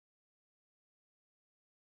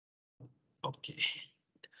Okay.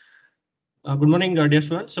 Good morning, dear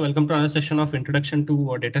students. So welcome to another session of Introduction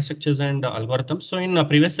to Data Structures and Algorithms. So in a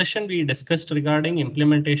previous session, we discussed regarding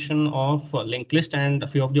implementation of linked list and a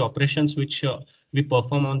few of the operations which we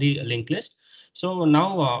perform on the linked list. So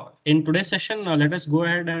now in today's session, let us go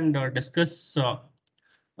ahead and discuss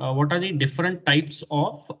what are the different types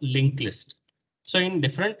of linked list. So in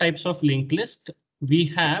different types of linked list, we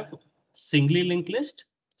have singly linked list,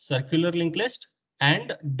 circular linked list,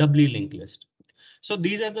 and doubly linked list. So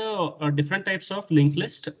these are the different types of linked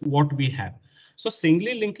list what we have. So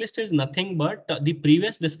singly linked list is nothing but the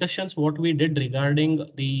previous discussions what we did regarding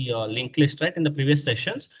the linked list, right? In the previous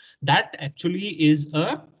sessions, that actually is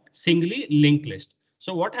a singly linked list.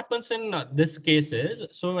 So what happens in this case is,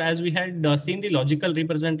 so as we had seen the logical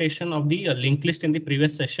representation of the linked list in the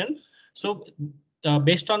previous session. So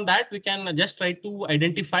based on that, we can just try to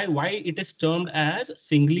identify why it is termed as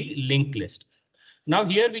singly linked list. Now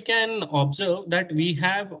here we can observe that we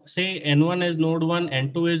have, say, N1 is node 1,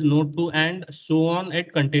 N2 is node 2, and so on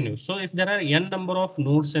it continues. So if there are n number of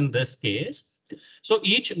nodes in this case, so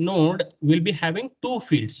each node will be having two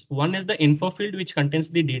fields. One is the info field which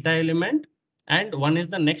contains the data element, and one is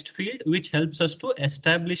the next field which helps us to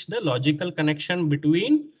establish the logical connection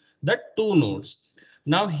between the two nodes.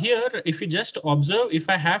 Now here, if you just observe, if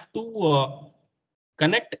I have to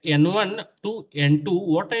connect N1 to N2,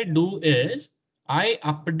 what I do is I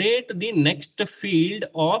update the next field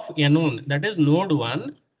of N1, that is node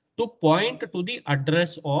 1, to point to the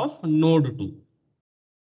address of node 2.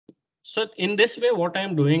 So in this way, what I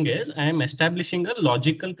am doing is I am establishing a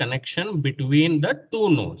logical connection between the two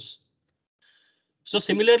nodes. So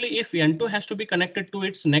similarly, if N2 has to be connected to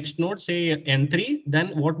its next node, say N3, then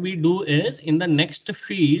what we do is in the next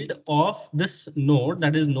field of this node,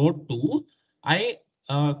 that is node 2, I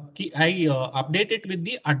update it with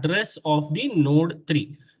the address of the node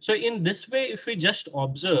 3. So in this way, if we just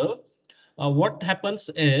observe, what happens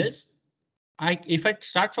is if I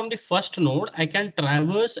start from the first node, I can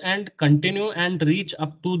traverse and continue and reach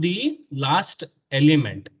up to the last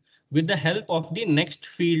element with the help of the next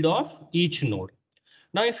field of each node.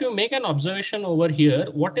 Now, if you make an observation over here,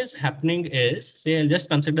 what is happening is, say, I'll just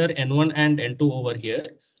consider N1 and N2 over here.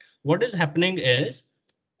 What is happening is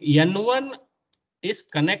N1 is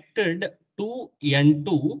connected to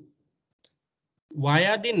N2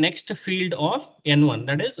 via the next field of N1.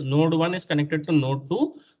 That is, node 1 is connected to node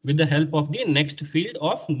 2 with the help of the next field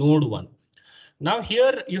of node 1. Now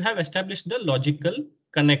here you have established the logical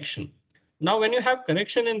connection. Now, when you have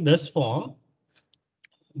connection in this form,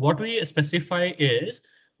 what we specify is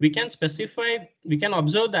we can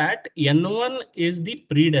observe that N1 is the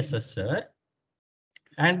predecessor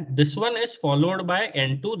and this one is followed by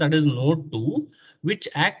N2, that is node 2, which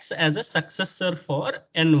acts as a successor for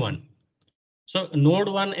N1. So node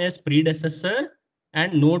 1 is predecessor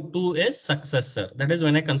and node 2 is successor. That is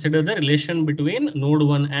when I consider the relation between node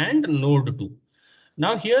 1 and node 2.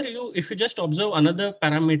 Now here if you just observe another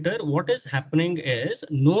parameter, what is happening is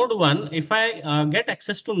node 1, if I get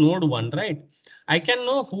access to node 1, right, I can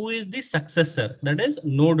know who is the successor, that is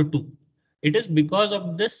node 2. It is because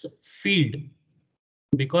of this field,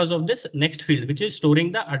 because of this next field, which is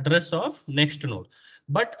storing the address of next node.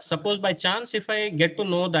 But suppose by chance, if I get to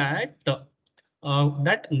know that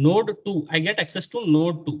that node 2, I get access to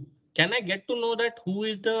node 2. Can I get to know that who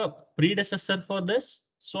is the predecessor for this?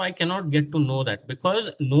 So I cannot get to know that because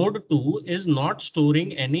node 2 is not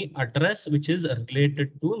storing any address which is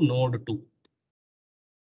related to node 2.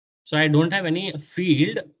 So I don't have any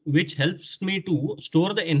field which helps me to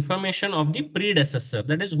store the information of the predecessor.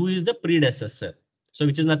 That is, who is the predecessor? So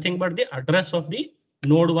which is nothing but the address of the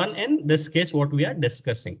node 1 in this case what we are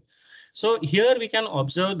discussing. So here we can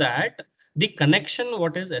observe that the connection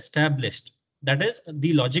what is established, that is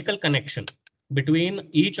the logical connection between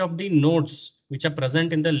each of the nodes which are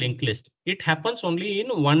present in the linked list. It happens only in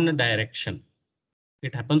one direction.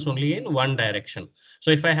 It happens only in one direction. So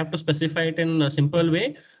if I have to specify it in a simple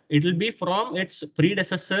way, it will be from its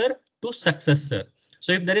predecessor to successor.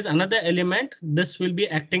 So if there is another element, this will be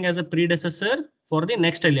acting as a predecessor for the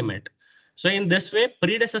next element. So in this way,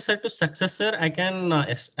 predecessor to successor, I can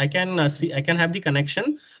have the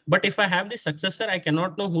connection. But if I have the successor, I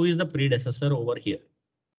cannot know who is the predecessor over here.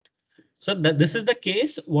 So this is the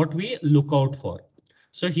case what we look out for.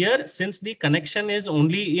 So here, since the connection is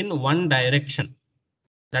only in one direction,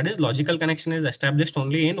 that is logical connection is established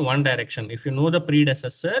only in one direction. If you know the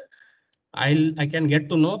predecessor, I can get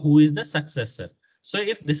to know who is the successor. So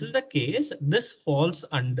if this is the case, this falls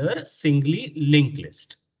under singly linked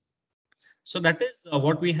list. So that is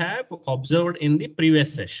what we have observed in the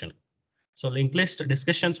previous session. So linked list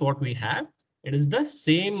discussions, what we have, it is the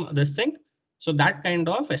same this thing. So that kind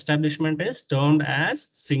of establishment is termed as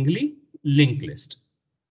singly linked list.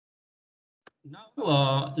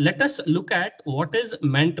 Now, let us look at what is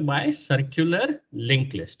meant by circular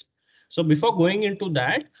linked list. So before going into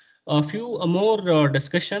that, a few more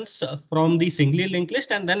discussions from the singly linked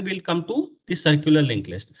list, and then we'll come to the circular linked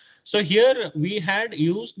list. So here we had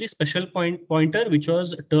used the special pointer, which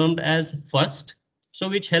was termed as first. So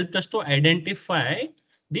which helped us to identify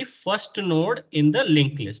the first node in the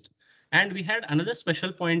linked list. And we had another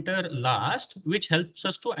special pointer last, which helps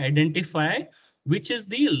us to identify which is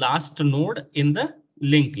the last node in the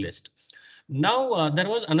linked list. Now, there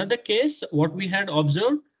was another case what we had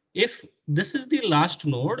observed. If this is the last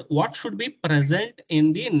node, what should be present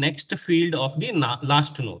in the next field of the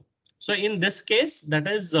last node? So in this case, that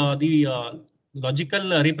is the logical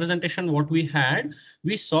representation what we had.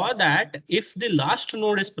 We saw that if the last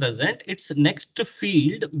node is present, its next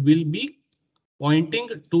field will be pointing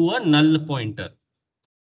to a null pointer.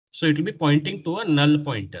 So it will be pointing to a null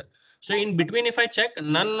pointer. So in between, if I check,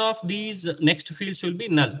 none of these next fields will be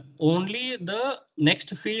null. Only the next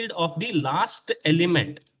field of the last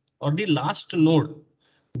element or the last node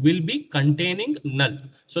will be containing null.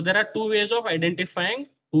 So there are two ways of identifying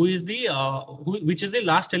who is the which is the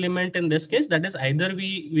last element in this case. That is either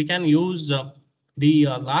we can use the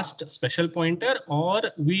last special pointer, or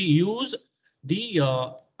we use the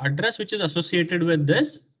address which is associated with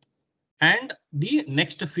this and the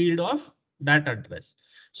next field of that address.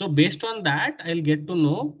 So based on that, I'll get to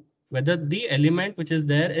know whether the element which is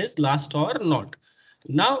there is last or not.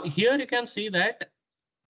 Now here you can see that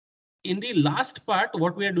in the last part,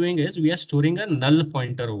 what we are doing is we are storing a null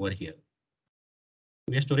pointer over here.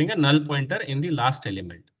 We are storing a null pointer in the last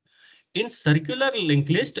element. In circular linked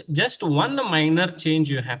list, just one minor change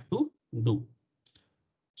you have to do.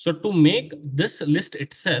 So to make this list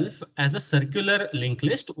itself as a circular linked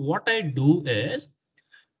list, what I do is,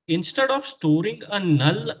 instead of storing a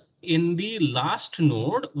null in the last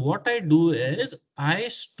node, what I do is I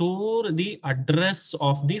store the address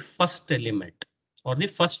of the first element or the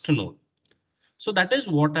first node. So that is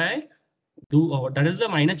what I do. That is the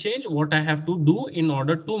minor change what I have to do in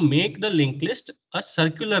order to make the linked list a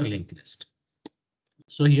circular linked list.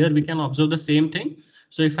 So here we can observe the same thing.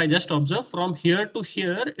 So if I just observe from here to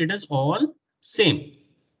here, it is all same.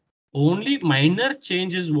 Only minor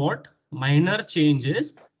change is what? Minor change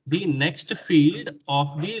is the next field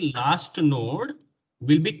of the last node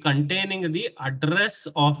will be containing the address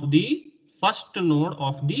of the first node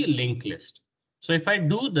of the linked list. So if I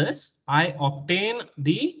do this, I obtain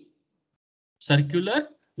the circular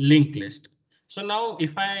linked list. So now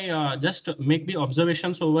if I just make the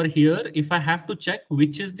observations over here, if I have to check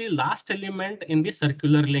which is the last element in the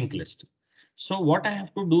circular linked list. So what I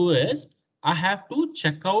have to do is I have to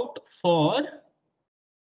check out for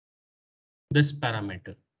this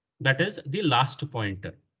parameter, that is the last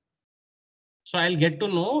pointer. So I'll get to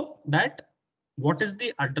know that what is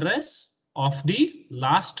the address of the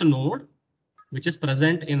last node which is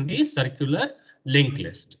present in the circular linked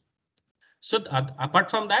list. So apart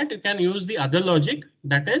from that, you can use the other logic.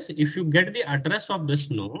 That is, if you get the address of this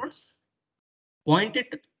node, point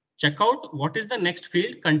it, check out what is the next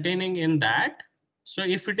field containing in that. So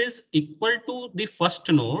if it is equal to the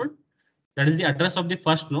first node, that is the address of the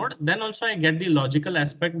first node, then also I get the logical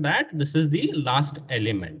aspect that this is the last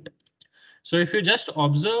element. So if you just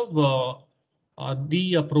observe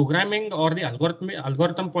the programming or the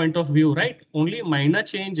algorithm point of view, right? Only minor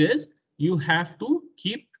changes you have to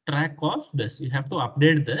keep track of this. You have to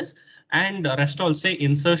update this, and rest all, say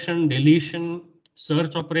insertion, deletion,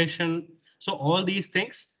 search operation. So all these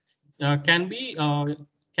things can be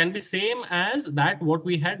same as that what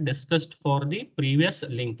we had discussed for the previous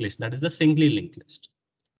linked list. That is the singly linked list.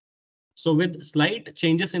 So with slight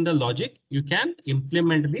changes in the logic, you can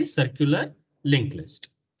implement the circular linked list.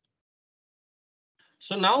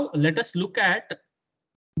 So now let us look at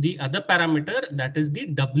the other parameter, that is the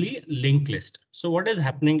doubly linked list. So what is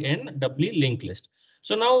happening in doubly linked list?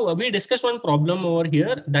 So now we discussed one problem over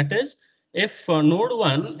here, that is if node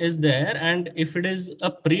 1 is there and if it is a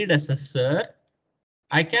predecessor,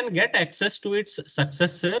 I can get access to its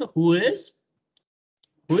successor who is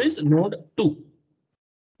node 2.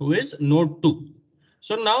 Who is node 2.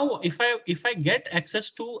 So now if I get access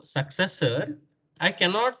to successor, I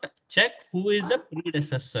cannot check who is the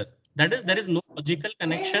predecessor. That is, there is no logical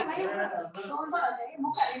connection.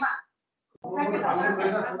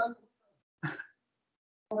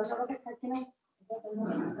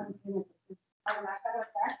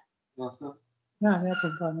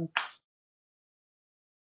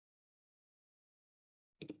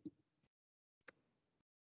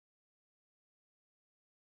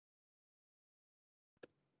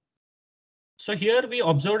 So here we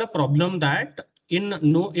observed a problem that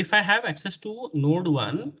if I have access to node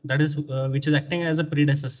 1, that is which is acting as a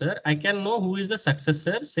predecessor, I can know who is the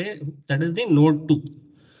successor, say that is the node 2.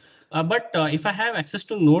 But if I have access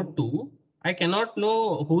to node 2, I cannot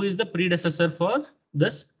know who is the predecessor for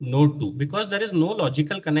this node 2 because there is no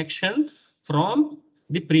logical connection from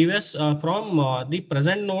the present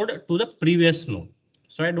node to the previous node.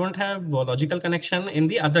 So I don't have a logical connection in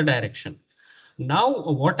the other direction. Now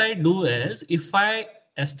what I do is if I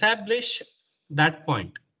establish that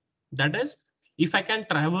point, that is if I can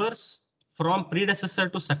traverse from predecessor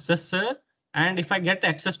to successor, and if I get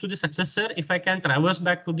access to the successor, if I can traverse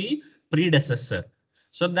back to the predecessor.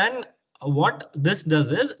 So then what this does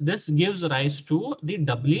is this gives rise to the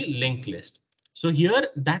doubly linked list. So here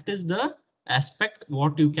that is the aspect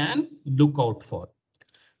what you can look out for.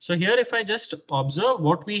 So here if I just observe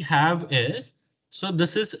what we have is, so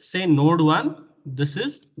this is say node 1, this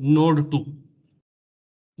is node 2.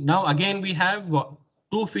 Now again we have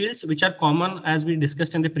two fields which are common as we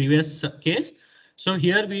discussed in the previous case. So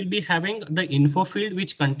here we'll be having the info field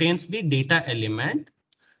which contains the data element,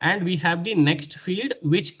 and we have the next field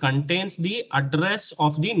which contains the address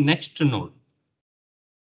of the next node.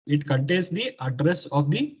 It contains the address of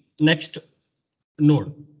the next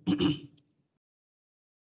node.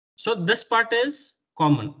 So this part is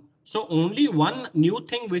common. So only one new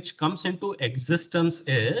thing which comes into existence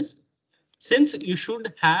is, since you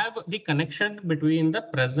should have the connection between the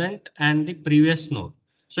present and the previous node.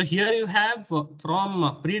 So here you have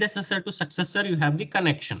from predecessor to successor, you have the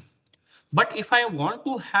connection. But if I want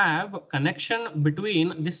to have connection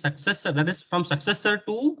between the successor, that is from successor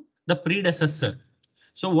to the predecessor.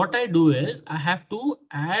 So what I do is I have to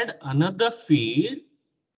add another field,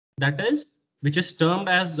 that is which is termed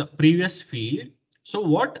as previous field. So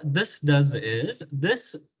what this does is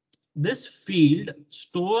this field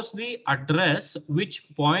stores the address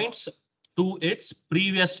which points to its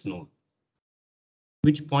previous node,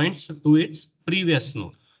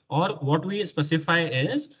 or what we specify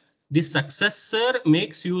is the successor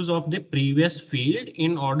makes use of the previous field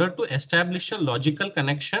in order to establish a logical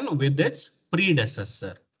connection with its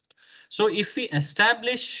predecessor. So if we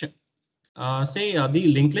establish the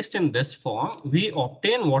linked list in this form, we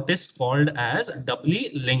obtain what is called as doubly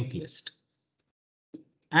linked list.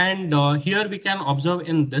 And here we can observe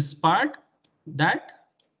in this part that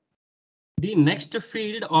the next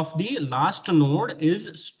field of the last node is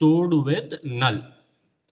stored with null.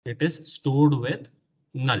 It is stored with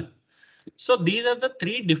null. So these are the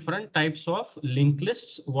three different types of linked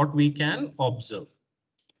lists what we can observe.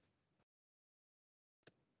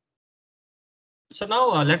 So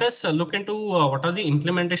now let us look into what are the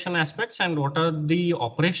implementation aspects and what are the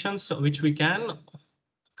operations which we can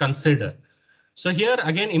consider. So here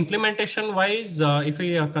again, implementation wise, if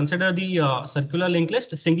we consider the circular linked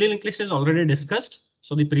list, single linked list is already discussed.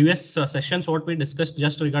 So the previous sessions what we discussed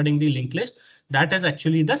just regarding the linked list, that is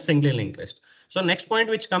actually the single linked list. So next point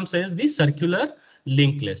which comes is the circular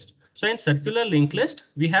linked list. So in circular linked list,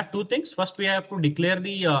 we have two things. First, we have to declare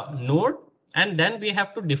the node, and then we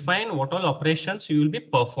have to define what all operations you will be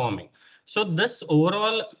performing. So this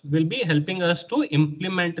overall will be helping us to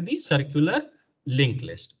implement the circular linked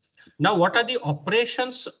list. Now, what are the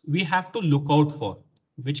operations we have to look out for,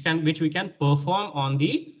 which we can perform on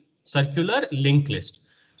the circular linked list?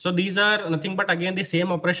 So these are nothing but again the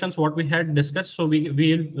same operations what we had discussed. So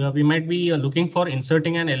we might be looking for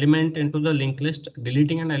inserting an element into the linked list,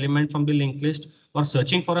 deleting an element from the linked list, or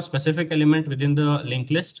searching for a specific element within the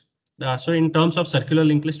linked list. So in terms of circular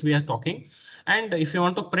linked list, we are talking. And if you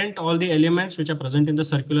want to print all the elements which are present in the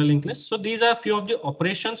circular linked list, so these are few of the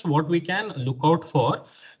operations what we can look out for,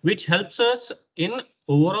 which helps us in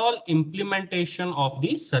overall implementation of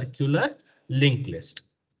the circular linked list.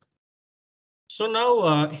 So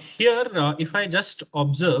now here, if I just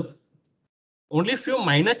observe, only few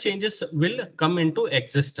minor changes will come into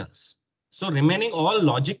existence. So remaining all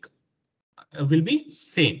logic will be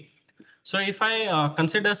same. So if I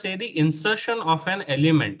consider say the insertion of an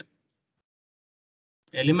element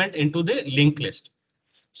into the linked list.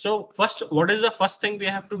 So first, what is the first thing we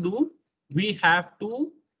have to do? We have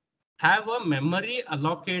to have a memory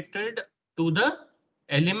allocated to the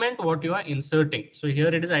element what you are inserting. So here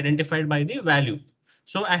it is identified by the value.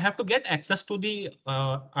 So I have to get access to the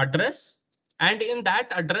address, and in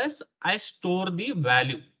that address I store the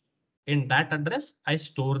value. In that address I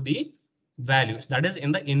store the values, that is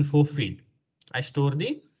in the info field. I store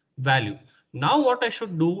the value. Now what I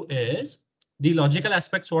should do is the logical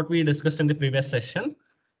aspects what we discussed in the previous session.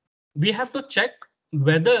 We have to check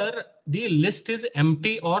whether the list is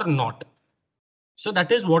empty or not. So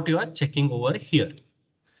that is what you are checking over here.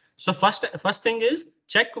 So first thing is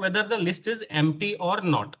check whether the list is empty or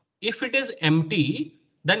not. If it is empty,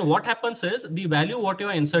 then what happens is the value what you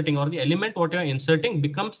are inserting or the element what you are inserting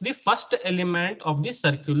becomes the first element of the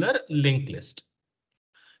circular linked list.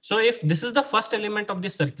 So if this is the first element of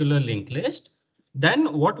the circular linked list,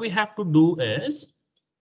 then what we have to do is,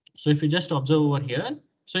 so if you just observe over here,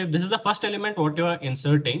 so if this is the first element what you are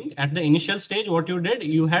inserting at the initial stage, what you did,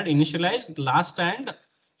 you had initialized last and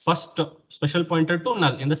first special pointer to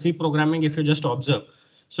null in the C programming. If you just observe,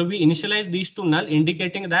 so we initialize these to null,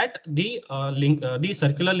 indicating that the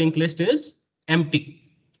circular linked list is empty.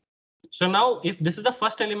 So now if this is the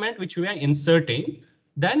first element which we are inserting,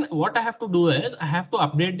 then what I have to do is I have to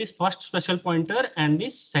update this first special pointer and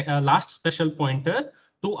this last special pointer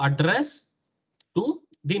to address to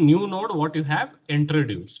the new node what you have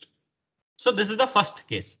introduced. So this is the first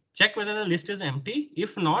case. Check whether the list is empty.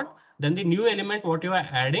 If not, then the new element what you are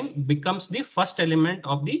adding becomes the first element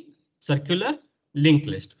of the circular linked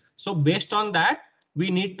list. So based on that, we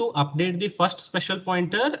need to update the first special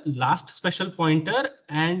pointer, last special pointer,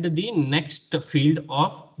 and the next field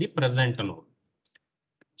of the present node.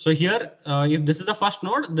 So here, if this is the first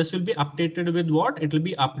node, this will be updated with what? It will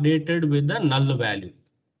be updated with the null value.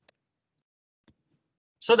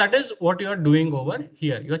 So that is what you are doing over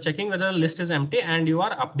here. You are checking whether the list is empty and you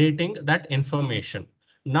are updating that information.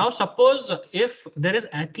 Now, suppose if there is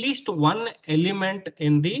at least one element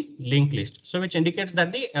in the linked list, so which indicates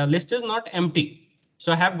that the list is not empty.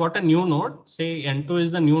 So I have got a new node, say N2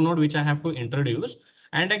 is the new node which I have to introduce,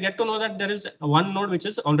 and I get to know that there is one node which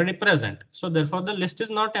is already present. So therefore the list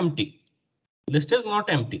is not empty. List is not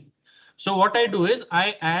empty. So what I do is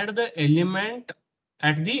I add the element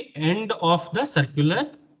at the end of the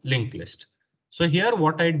circular linked list. So here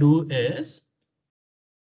what I do is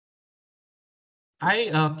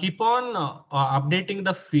I keep on updating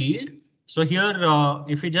the field. So here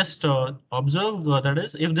if you just observe that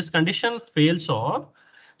is if this condition fails off,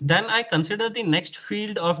 then I consider the next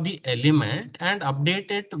field of the element and update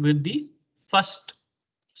it with the first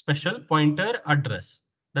special pointer address.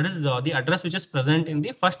 That is the address which is present in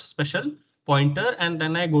the first special pointer, and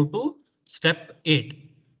then I go to step 8.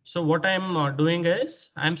 So what I'm doing is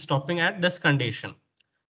I'm stopping at this condition.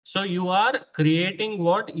 So you are creating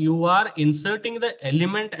what? You are inserting the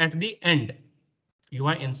element at the end. You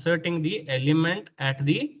are inserting the element at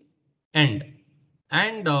the end.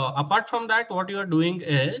 And apart from that, what you are doing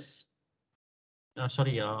is,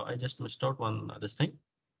 sorry, I just missed out one this thing.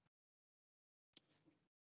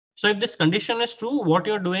 So if this condition is true, what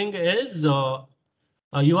you're doing is you are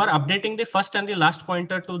updating the first and the last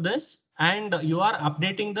pointer to this, and you are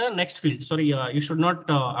updating the next field. Sorry, you should not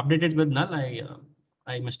update it with null.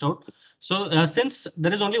 I missed out. So since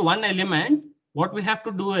there is only one element, what we have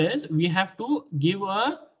to do is we have to give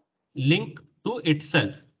a link to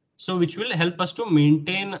itself. So which will help us to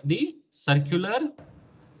maintain the circular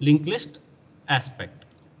linked list aspect.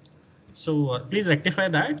 So please rectify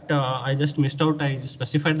that. I just missed out. I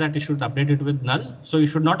specified that you should update it with null. So you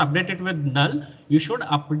should not update it with null. You should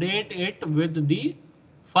update it with the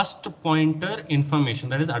first pointer information,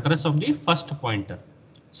 that is address of the first pointer.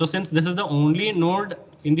 So since this is the only node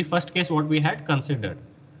in the first case what we had considered,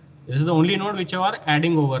 this is the only node which you are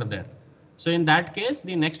adding over there. So in that case,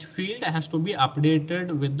 the next field has to be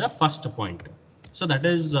updated with the first pointer. So that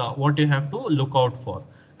is what you have to look out for.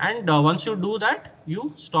 And once you do that,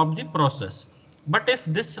 you stop the process. But if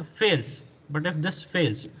this fails,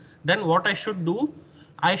 then what I should do?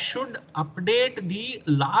 I should update the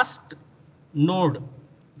last node.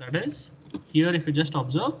 That is here, if you just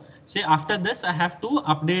observe, say after this, I have to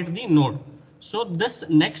update the node. So this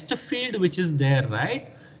next field which is there, right?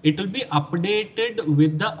 It will be updated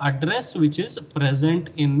with the address which is present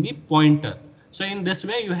in the pointer. So in this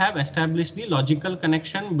way, you have established the logical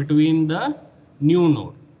connection between the new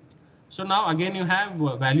node. So now again, you have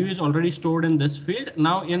value is already stored in this field.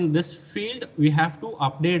 Now in this field, we have to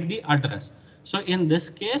update the address. So in this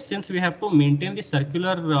case, since we have to maintain the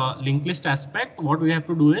circular linked list aspect, what we have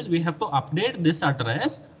to do is we have to update this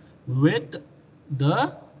address with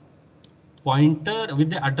the pointer,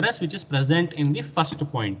 with the address which is present in the first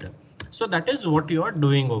pointer. So that is what you are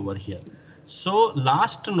doing over here. So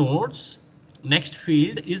last node's next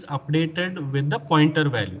field is updated with the pointer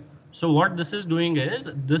value. So what this is doing is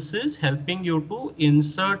this is helping you to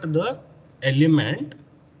insert the element,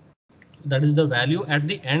 that is the value at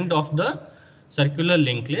the end of the circular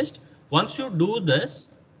linked list. Once you do this,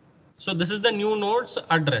 so this is the new node's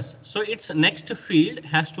address. So its next field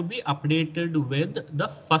has to be updated with the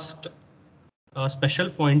first special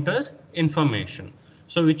pointer information.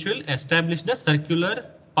 So which will establish the circular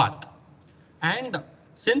path. And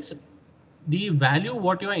since the value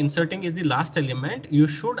what you are inserting is the last element, you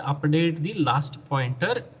should update the last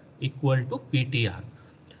pointer equal to PTR.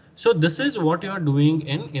 So this is what you are doing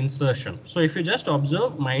in insertion. So if you just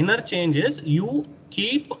observe minor changes, you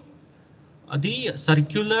keep the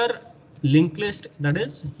circular linked list, that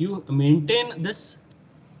is you maintain this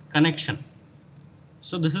connection.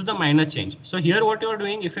 So this is the minor change. So here what you are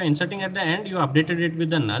doing, if you're inserting at the end, you updated it with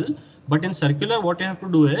the null. But in circular, what you have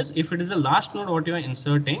to do is, if it is the last node what you are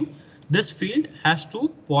inserting, this field has to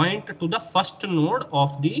point to the first node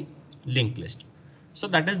of the linked list. So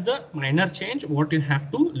that is the minor change what you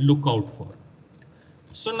have to look out for.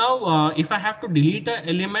 So now if I have to delete an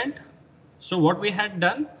element, so what we had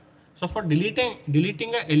done, so for deleting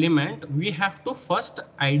an element, we have to first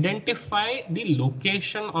identify the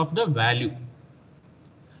location of the value.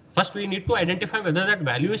 First, we need to identify whether that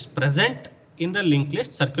value is present in the linked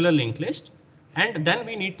list, circular linked list, and then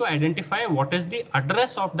we need to identify what is the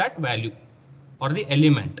address of that value or the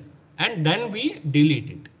element, and then we delete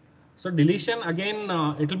it. So deletion again,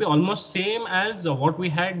 it will be almost same as what we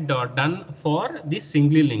had done for the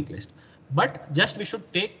singly linked list, but just we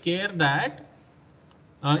should take care that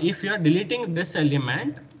if you are deleting this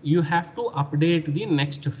element, you have to update the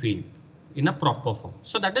next field in a proper form.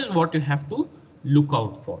 So that is what you have to look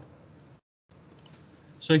out for.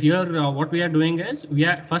 So here what we are doing is we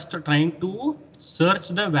are first trying to search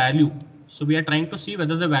the value. So we are trying to see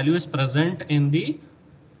whether the value is present in the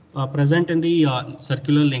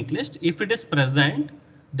circular linked list. If it is present,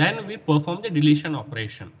 then we perform the deletion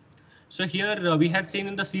operation. So here we had seen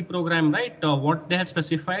in the C program, right, what they had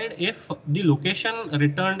specified, if the location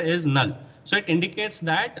returned is null. So it indicates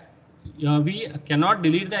that we cannot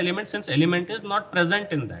delete the element since element is not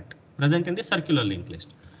present in the circular linked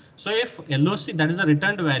list. So if LOC, that is a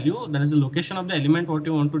returned value, that is the location of the element what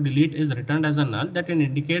you want to delete, is returned as a null, that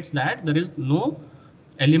indicates that there is no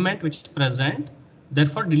element which is present.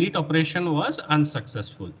 Therefore, delete operation was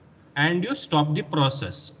unsuccessful and you stop the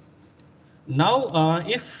process. Now,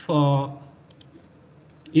 if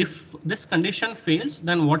this condition fails,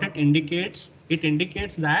 then what it indicates? It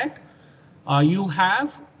indicates that you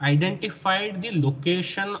have identified the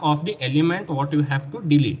location of the element what you have to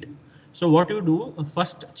delete. So what you do,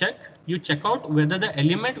 first you check out whether the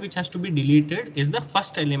element which has to be deleted is the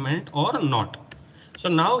first element or not. So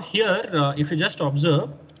now here, if you just observe,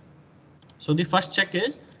 so the first check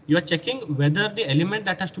is you are checking whether the element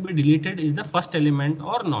that has to be deleted is the first element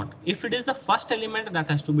or not. If it is the first element that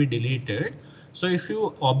has to be deleted, so if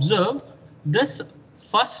you observe, this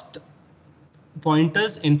first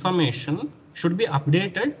pointer's information should be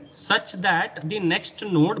updated such that the next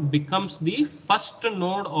node becomes the first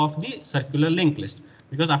node of the circular linked list,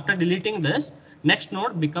 because after deleting this, next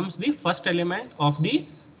node becomes the first element of the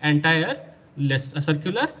entire list, a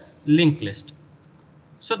circular linked list.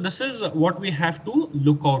 So this is what we have to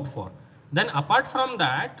look out for. Then apart from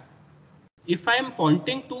that, if I am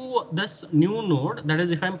pointing to this new node, that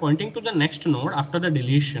is if I'm pointing to the next node after the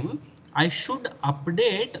deletion, I should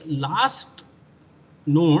update last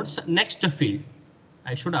node's next field.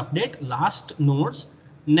 I should update last node's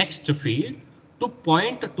next field to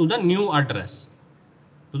point to the new address,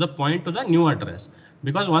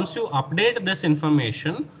 because once you update this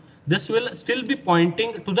information, this will still be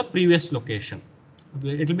pointing to the previous location.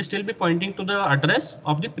 It will still be pointing to the address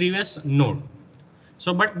of the previous node.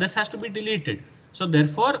 So, but this has to be deleted. So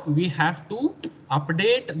therefore, we have to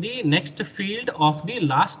update the next field of the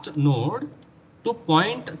last node to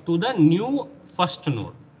point to the new first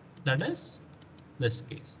node. That is this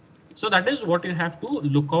case. So that is what you have to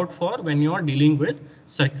look out for when you are dealing with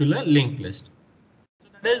circular linked list.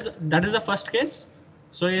 So that is the first case.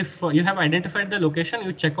 So if you have identified the location,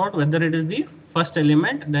 you check out whether it is the first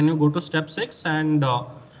element, then you go to step 6, and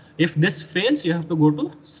if this fails, you have to go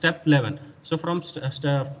to step 11. So from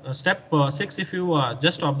step 6, if you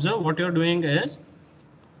just observe, what you're doing is,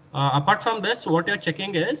 apart from this, what you're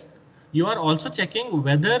checking is, you are also checking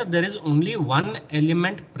whether there is only one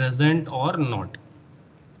element present or not.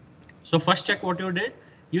 So first check what you did,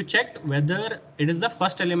 you checked whether it is the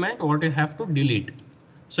first element what you have to delete.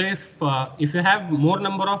 So if you have more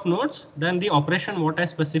number of nodes, then the operation what I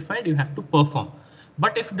specified you have to perform.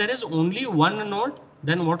 But if there is only one node,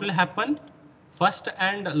 then what will happen? First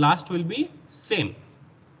and last will be same.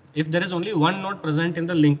 If there is only one node present in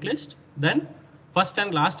the linked list, then first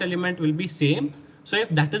and last element will be same. So if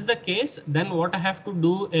that is the case, then what I have to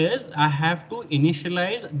do is I have to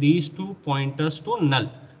initialize these two pointers to null,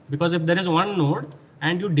 because if there is one node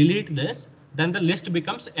and you delete this, then the list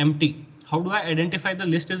becomes empty. How do I identify the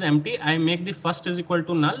list is empty? I make the first is equal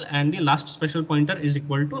to null and the last special pointer is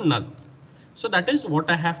equal to null. So that is what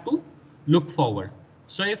I have to look forward.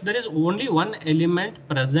 So if there is only one element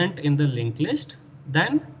present in the linked list,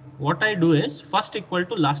 then what I do is first equal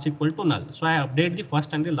to last equal to null. So I update the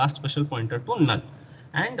first and the last special pointer to null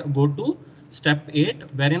and go to step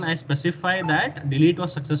 8, wherein I specify that delete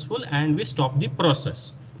was successful and we stop the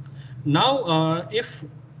process. Now, if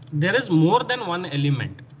there is more than one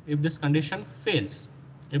element, if this condition fails,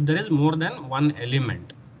 if there is more than one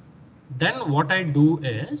element, then what I do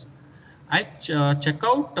is I check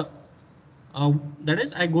out, that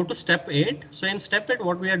is I go to step 8. So in step 8,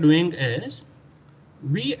 what we are doing is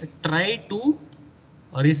we try to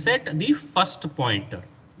reset the first pointer.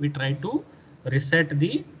 We try to reset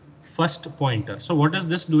the first pointer. So what is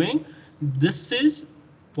this doing? This is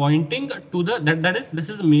pointing to the, that is, this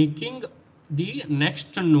is making the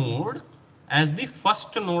next node as the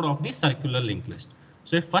first node of the circular linked list.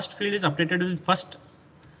 So if first field is updated with first,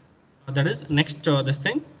 that is next this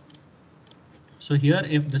thing. So here,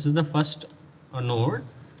 if this is the first node,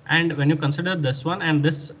 and when you consider this one and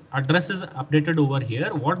this address is updated over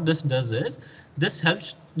here, what this does is this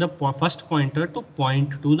helps the first pointer to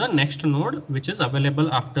point to the next node, which is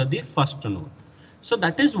available after the first node. So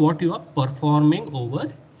that is what you are performing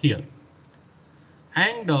over here.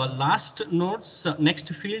 And last node's next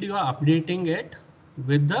field, you are updating it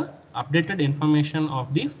with the updated information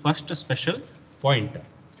of the first special pointer.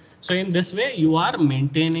 So in this way, you are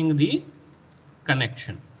maintaining the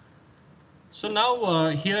connection. So now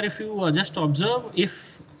here, if you just observe, if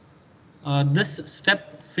this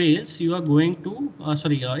step fails, you are going to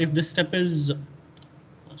if this step is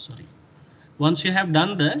once you have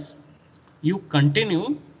done this, you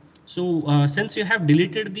continue. So since you have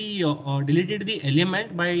deleted the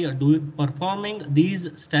element by performing these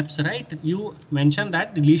steps, right, you mentioned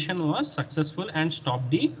that deletion was successful and stop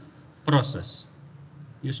the process.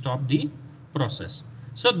 You stop the process.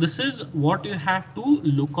 So this is what you have to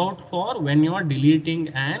look out for when you are deleting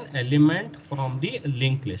an element from the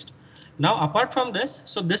linked list. Now, apart from this,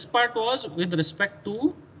 so this part was with respect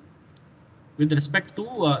to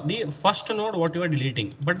the first node what you are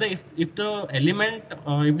deleting. But if the element,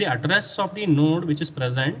 if the address of the node which is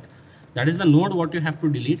present, that is the node what you have to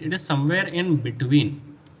delete, it is somewhere in between.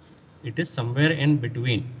 It is somewhere in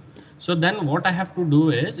between. So then what I have to do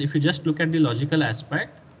is, if you just look at the logical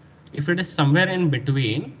aspect, if it is somewhere in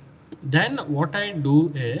between, then what I do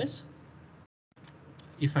is,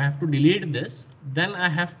 if I have to delete this, then I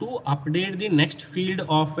have to update the next field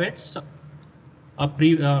of its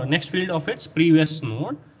previous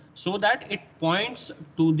node, so that it points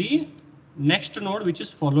to the next node which is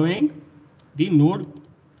following the node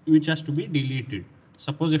which has to be deleted.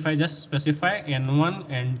 Suppose if I just specify n1,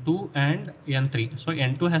 n2 and n3. So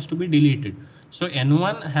n2 has to be deleted. So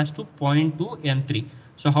n1 has to point to n3.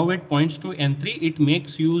 So how it points to n3? It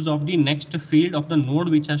makes use of the next field of the node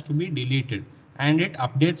which has to be deleted, and it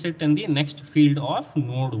updates it in the next field of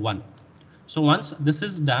node 1. So once this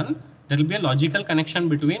is done, there will be a logical connection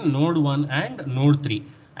between node 1 and node 3,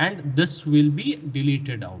 and this will be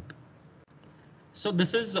deleted out. So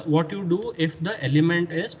this is what you do if the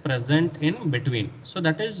element is present in between. So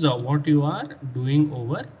that is what you are doing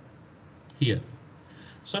over here.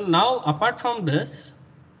 So now, apart from this,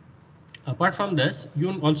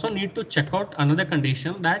 you also need to check out another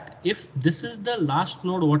condition, that if this is the last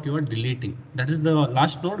node what you are deleting, that is the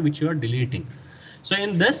last node which you are deleting. So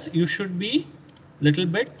in this, you should be little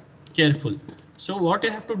bit careful. So what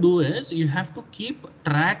you have to do is, you have to keep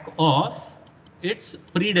track of its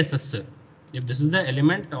predecessor. If this is the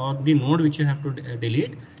element or the node which you have to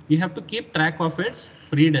delete, you have to keep track of its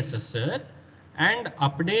predecessor and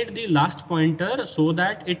update the last pointer so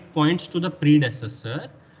that it points to the predecessor,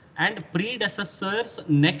 and predecessor's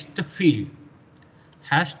next field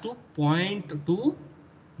has to point to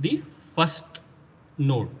the first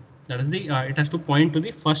node. That is the it has to point to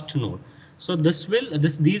the first node. So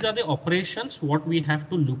these are the operations what we have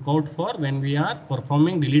to look out for when we are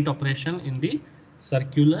performing delete operation in the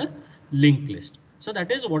circular linked list. So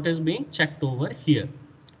that is what is being checked over here.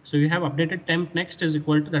 So you have updated temp next is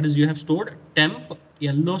equal to, that is you have stored temp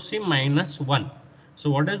LOC -1. So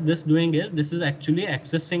what is this doing is, this is actually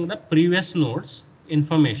accessing the previous node's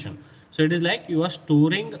information. So it is like you are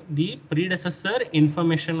storing the predecessor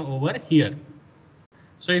information over here.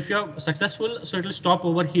 So if you are successful, so it will stop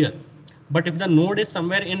over here. But if the node is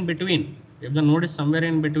somewhere in between,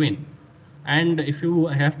 and if you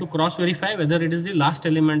have to cross verify whether it is the last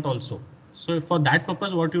element also. So for that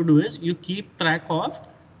purpose, what you do is you keep track of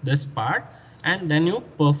this part and then you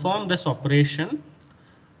perform this operation.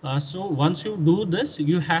 So once you do this,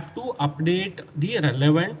 you have to update the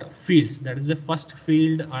relevant fields, that is the first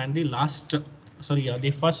field and the last,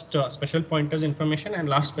 the first special pointers information and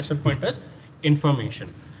last special pointers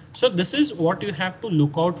information. So this is what you have to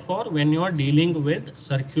look out for when you are dealing with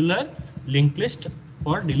circular linked list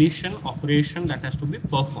for deletion operation that has to be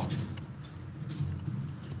performed.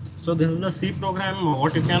 So this is the C program,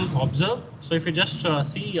 what you can observe. So if you just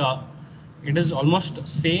see, it is almost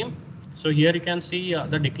same. So here you can see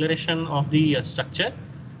the declaration of the structure.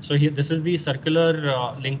 So here this is the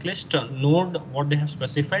circular linked list node, what they have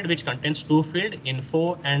specified, which contains two field,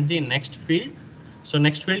 info and the next field. So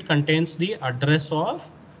next field contains the address of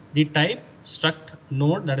the type struct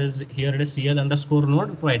node, that is here it is CL underscore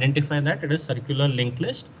node, to identify that it is circular linked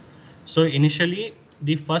list. So initially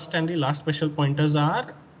the first and the last special pointers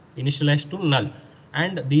are initialized to null,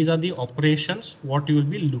 and these are the operations what you will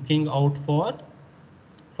be looking out for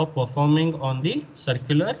performing on the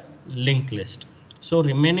circular linked list. So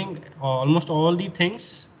remaining almost all the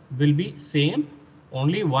things will be same.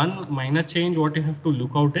 Only one minor change what you have to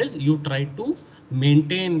look out is you try to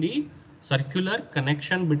maintain the circular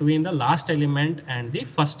connection between the last element and the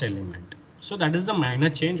first element. So that is the minor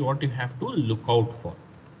change what you have to look out for.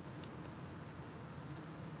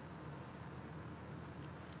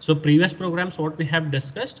 So previous programs what we have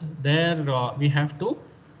discussed there, we have to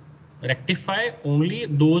rectify only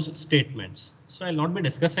those statements. So I'll not be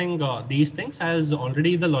discussing these things as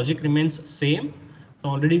already the logic remains same. So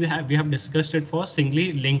already we have discussed it for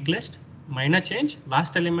singly linked list. Minor change,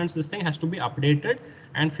 last elements, this thing has to be updated,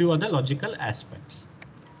 and few other logical aspects.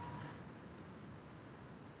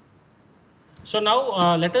 So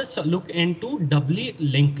now let us look into doubly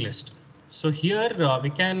linked list. So here we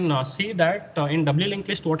can see that in doubly linked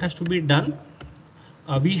list what has to be done.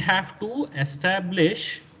 We have to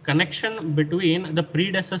establish connection between the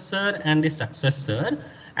predecessor and the successor,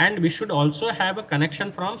 and we should also have a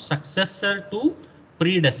connection from successor to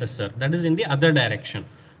predecessor, that is in the other direction,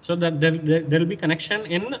 so that there will be connection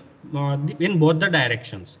in both the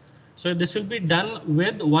directions. So this will be done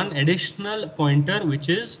with one additional pointer which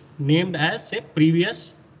is named as a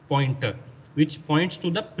previous pointer, which points to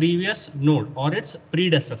the previous node or its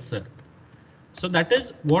predecessor. So that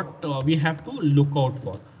is what we have to look out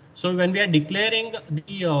for. So when we are declaring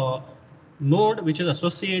the node which is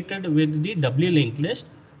associated with the doubly linked list,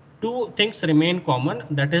 two things remain common,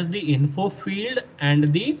 that is the info field and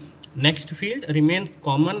the next field remains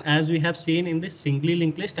common as we have seen in the singly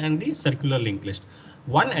linked list and the circular linked list.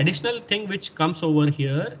 One additional thing which comes over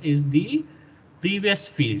here is the previous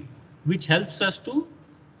field, which helps us to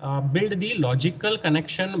build the logical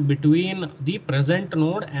connection between the present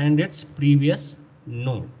node and its previous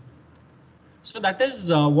node. So that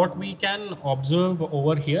is what we can observe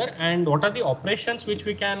over here. And what are the operations which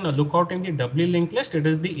we can look out in the doubly linked list? It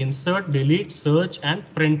is the insert, delete, search and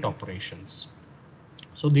print operations.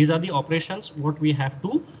 So these are the operations what we have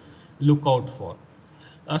to look out for.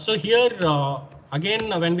 So here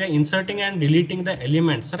again when we are inserting and deleting the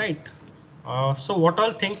elements, right? So what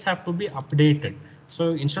all things have to be updated?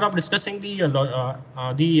 So instead of discussing the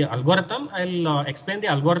algorithm, I'll explain the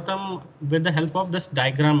algorithm with the help of this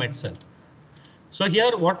diagram itself. So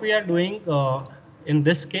here what we are doing in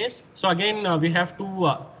this case, so again we have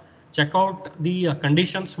to check out the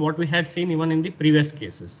conditions what we had seen even in the previous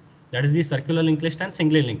cases, that is the circular linked list and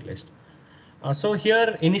singly linked list. So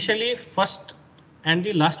here initially first and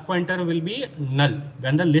the last pointer will be null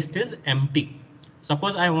when the list is empty.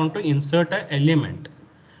 Suppose I want to insert an element.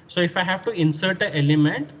 So if I have to insert an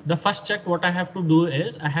element, the first check what I have to do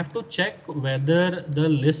is I have to check whether the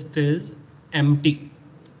list is empty.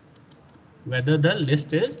 Whether the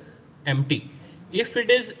list is empty. If it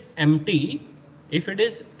is empty,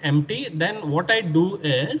 then what I do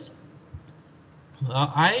is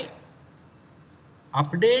I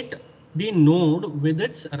update the node with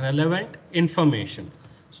its relevant information.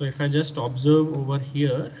 So if I just observe over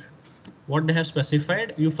here, what they have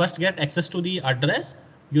specified, you first get access to the address,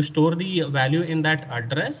 you store the value in that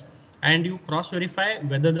address, and you cross verify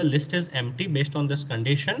whether the list is empty based on this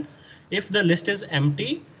condition. If the list is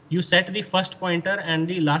empty, you set the first pointer and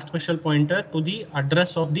the last special pointer to the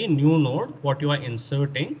address of the new node what you are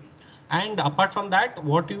inserting. And apart from that,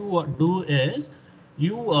 what you do is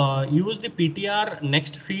you use the PTR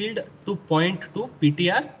next field to point to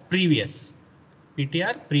PTR previous,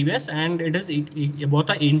 and it is both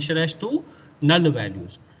are initialized to null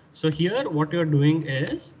values. So here what you're doing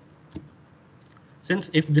is,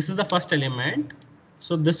 since if this is the first element,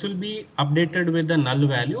 so this will be updated with the null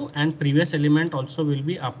value and previous element also will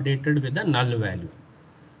be updated with the null value.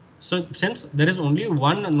 So since there is only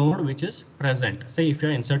one node which is present, say if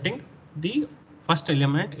you're inserting the first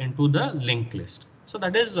element into the linked list. So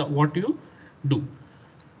that is what you do.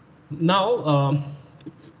 Now,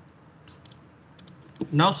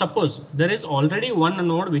 now suppose there is already one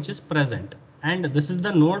node which is present. and this is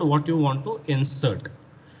the node what you want to insert.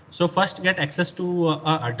 So first get access to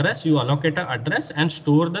address, you allocate an address and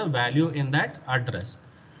store the value in that address.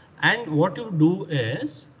 And what you do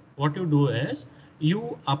is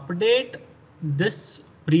you update this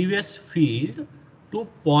previous field to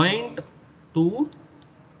point to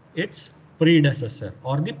its predecessor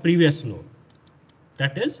or the previous node.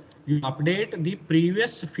 That is, you update the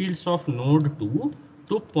previous fields of node 2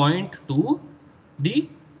 to point to the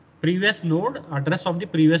previous node, address of the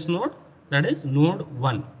previous node, that is node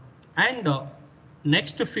 1. And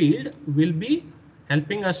next field will be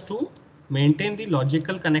helping us to maintain the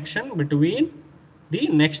logical connection between the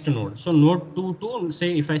next node. So node 2 to,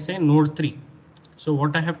 say, if I say node 3. So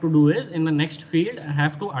what I have to do is, in the next field I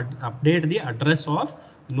have to update the address of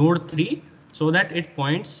node 3 so that it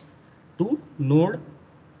points to node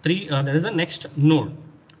 3, there is a next node.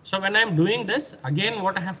 So when I'm doing this, again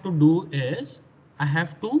what I have to do is I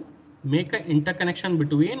have to make an interconnection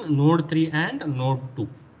between node 3 and node 2.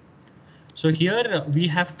 So here we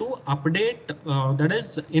have to update, that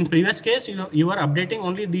is, in previous case you are updating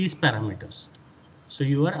only these parameters. So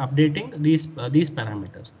you are updating these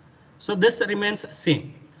parameters. So this remains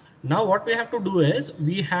same. Now what we have to do is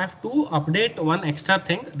we have to update one extra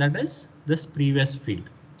thing, that is this previous field.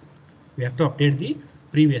 We have to update the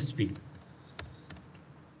previous field.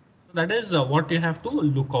 So that is what you have to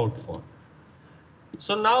look out for.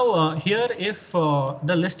 So now here, if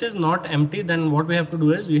the list is not empty, then what we have to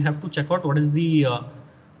do is we have to check out what is the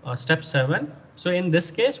step 7. So in this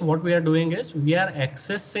case, what we are doing is we are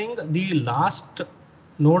accessing the last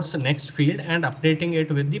node's next field and updating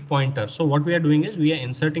it with the pointer. So what we are doing is we are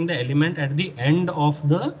inserting the element at the end of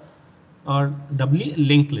the doubly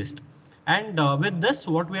linked list. And with this,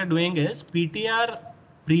 what we are doing is PTR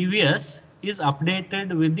previous is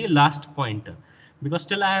updated with the last pointer, because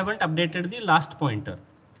still I haven't updated the last pointer.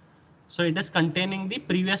 So it is containing the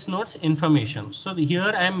previous node's information. So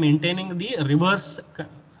here I am maintaining the reverse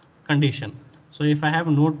condition. So if I have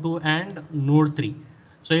node 2 and node 3.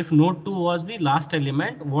 So if node 2 was the last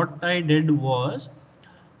element, what I did was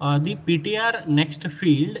the PTR next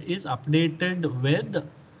field is updated with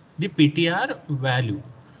the PTR value.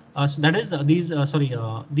 So that is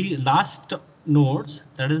the last nodes,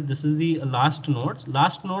 that is, this is the last nodes.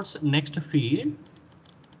 Last nodes next field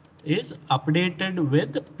is updated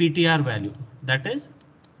with PTR value, that is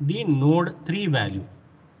the node 3 value,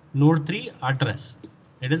 node 3 address.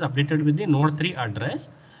 It is updated with the node 3 address.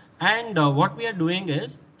 And what we are doing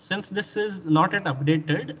is, since this is not yet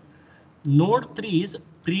updated, node 3's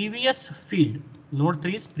previous field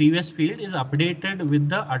is updated with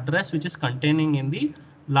the address which is containing in the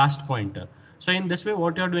last pointer. So in this way,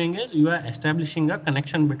 what you are doing is you are establishing a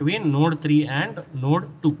connection between node 3 and node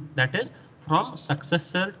 2. That is, from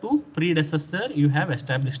successor to predecessor, you have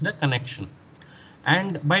established the connection.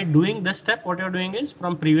 And by doing this step, what you are doing is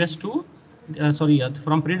from previous to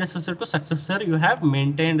from predecessor to successor, you have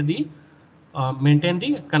maintained the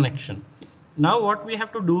connection. Now what we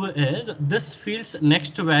have to do is this field's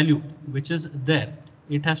next value, which is there,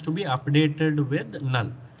 it has to be updated with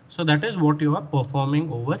null. So that is what you are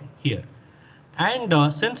performing over here.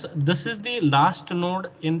 And since this is the last node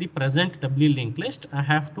in the present doubly linked list, I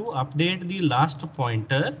have to update the last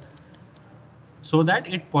pointer so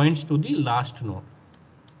that it points to the last node.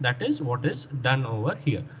 That is what is done over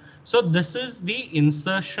here. So this is the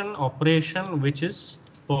insertion operation which is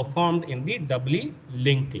performed in the doubly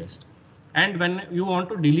linked list. And when you want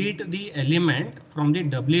to delete the element from the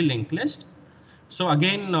doubly linked list, so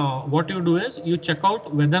again, what you do is you check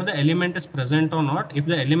out whether the element is present or not. If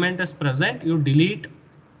the element is present, you delete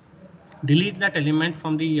that element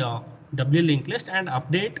from the doubly linked list and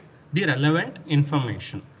update the relevant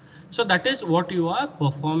information. So that is what you are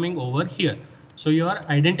performing over here. So you are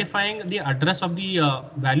identifying the address of the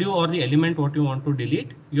value or the element what you want to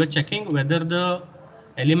delete. You are checking whether the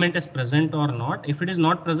element is present or not. If it is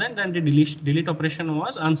not present, then the delete operation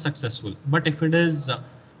was unsuccessful. But if it is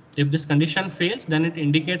if this condition fails, then it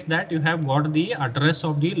indicates that you have got the address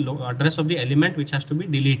of the element which has to be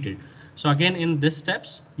deleted. So again, in these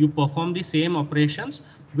steps, you perform the same operations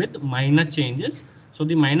with minor changes. So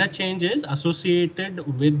the minor change is associated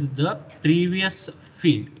with the previous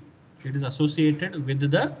field. It is associated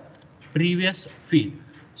with the previous field.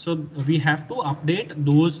 So we have to update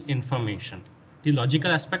those information. The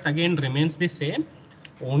logical aspect again remains the same.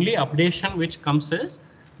 Only updation which comes is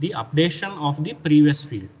the updation of the previous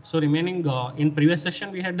field. So remaining in previous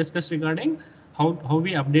session, we had discussed regarding how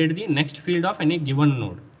we update the next field of any given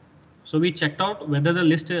node. So we checked out whether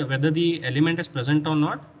the element is present or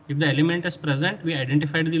not. If the element is present, we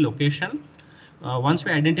identified the location. Once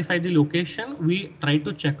we identify the location, we try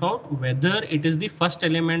to check out whether it is the first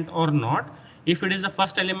element or not. If it is the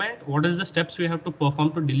first element, what is the steps we have to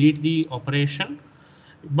perform to delete the operation?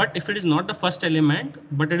 But if it is not the first element,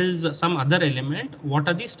 but it is some other element, what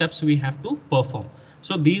are the steps we have to perform?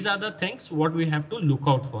 So these are the things what we have to look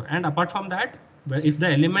out for. And apart from that, if the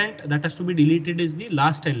element that has to be deleted is the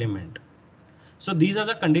last element. So these are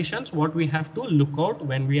the conditions what we have to look out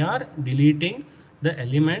when we are deleting the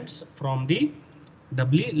elements from the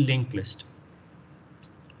doubly linked list.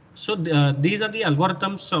 So these are the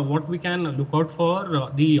algorithms what we can look out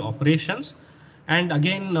for the operations. And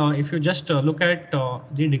again, if you just look at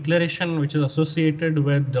the declaration which is associated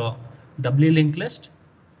with the doubly linked list.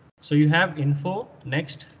 So you have info,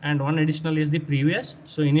 next, and one additional is the previous.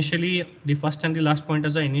 So initially the first and the last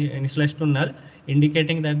pointers are initialized to null,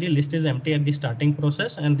 indicating that the list is empty at the starting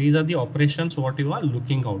process, and these are the operations what you are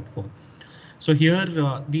looking out for. So here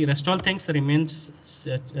the rest all things remains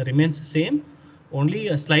same, only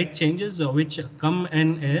a slight changes which come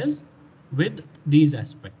in is with these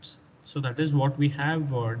aspects. So that is what we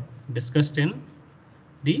have discussed in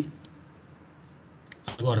the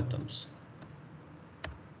algorithms.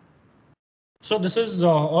 So this is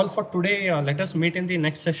all for today. Let us meet in the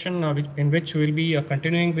next session in which we'll be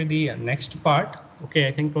continuing with the next part. Okay,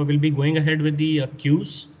 I think we'll be going ahead with the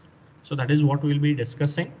queues. So that is what we'll be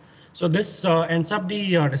discussing. So this ends up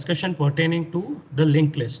the discussion pertaining to the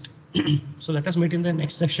linked list. So let us meet in the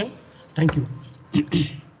next session. Thank you.